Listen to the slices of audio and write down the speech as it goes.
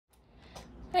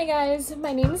Hi guys,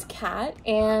 my name is Kat,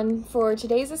 and for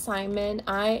today's assignment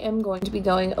I am going to be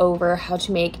going over how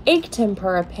to make egg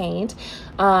tempera paint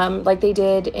like they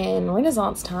did in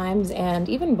Renaissance times and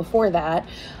even before that,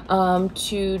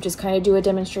 to just kind of do a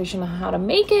demonstration on how to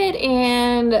make it,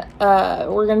 and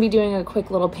we're going to be doing a quick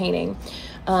little painting.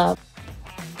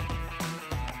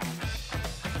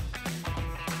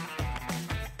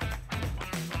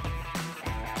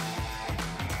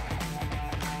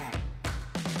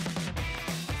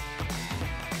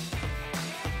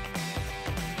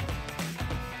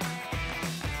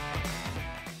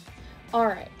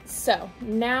 Alright, so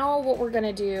now what we're going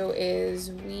to do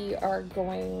is we are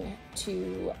going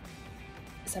to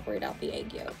separate out the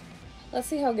egg yolk. Let's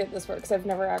see how good this works. I've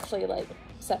never actually separated egg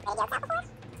yolk out before.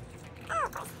 Oh,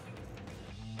 of course.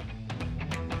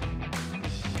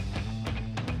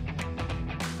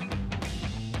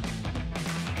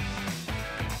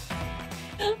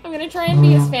 I'm going to try and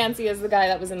be as fancy as the guy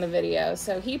that was in the video.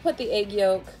 So he put the egg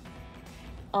yolk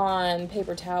on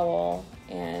paper towel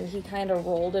and he kind of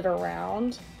rolled it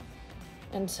around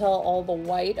until all the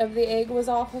white of the egg was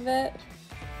off of it.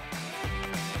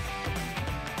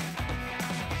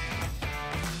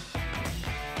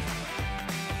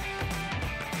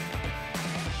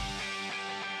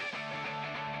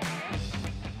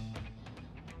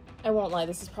 I won't lie,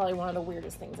 this is probably one of the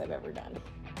weirdest things I've ever done.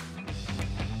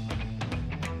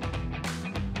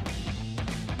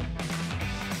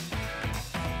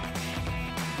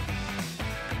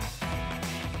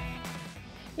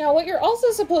 Now, what you're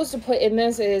also supposed to put in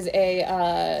this is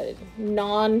a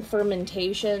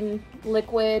non-fermentation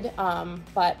liquid,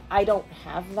 but I don't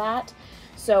have that.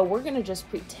 So we're gonna just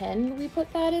pretend we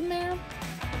put that in there.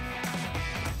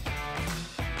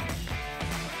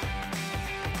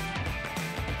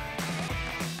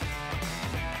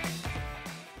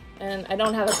 And I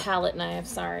don't have a palette knife,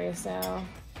 sorry, so.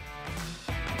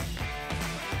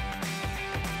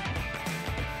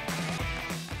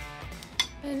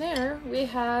 And there we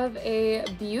have a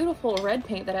beautiful red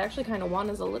paint that I actually kind of want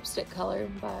as a lipstick color,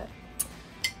 but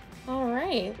all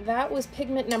right, that was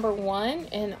pigment number 1,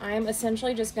 and I'm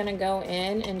essentially just going to go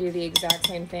in and do the exact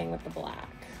same thing with the black.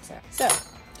 So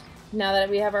now that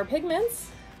we have our pigments,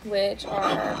 which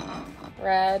are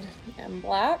red and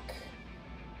black,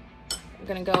 I'm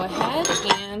going to go ahead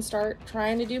and start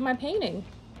trying to do my painting.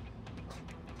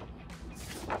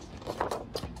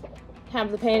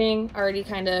 Have the painting already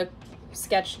kind of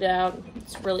sketched it out.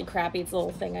 It's really crappy. It's a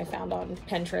little thing I found on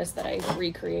Pinterest that I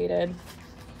recreated.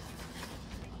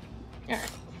 All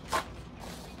right.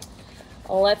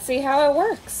 Well, let's see how it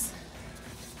works.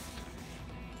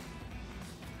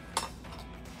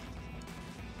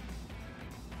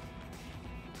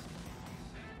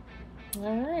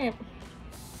 All right.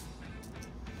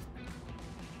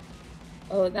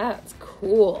 Oh, that's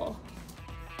cool.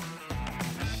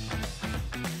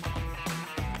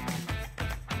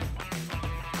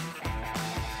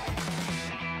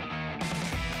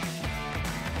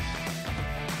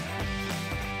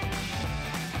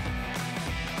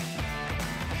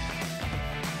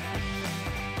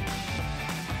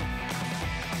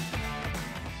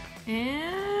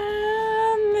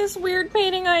 And this weird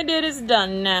painting I did is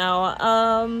done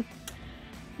now.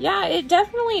 Yeah, it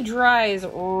definitely dries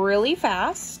really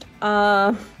fast,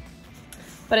 but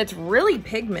it's really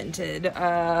pigmented.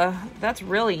 That's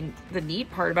really the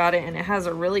neat part about it, and it has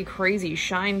a really crazy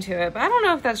shine to it, but I don't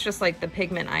know if that's just like the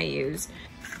pigment I use.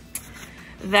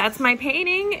 That's my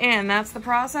painting, and that's the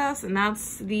process, and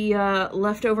that's the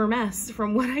leftover mess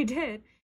from what I did.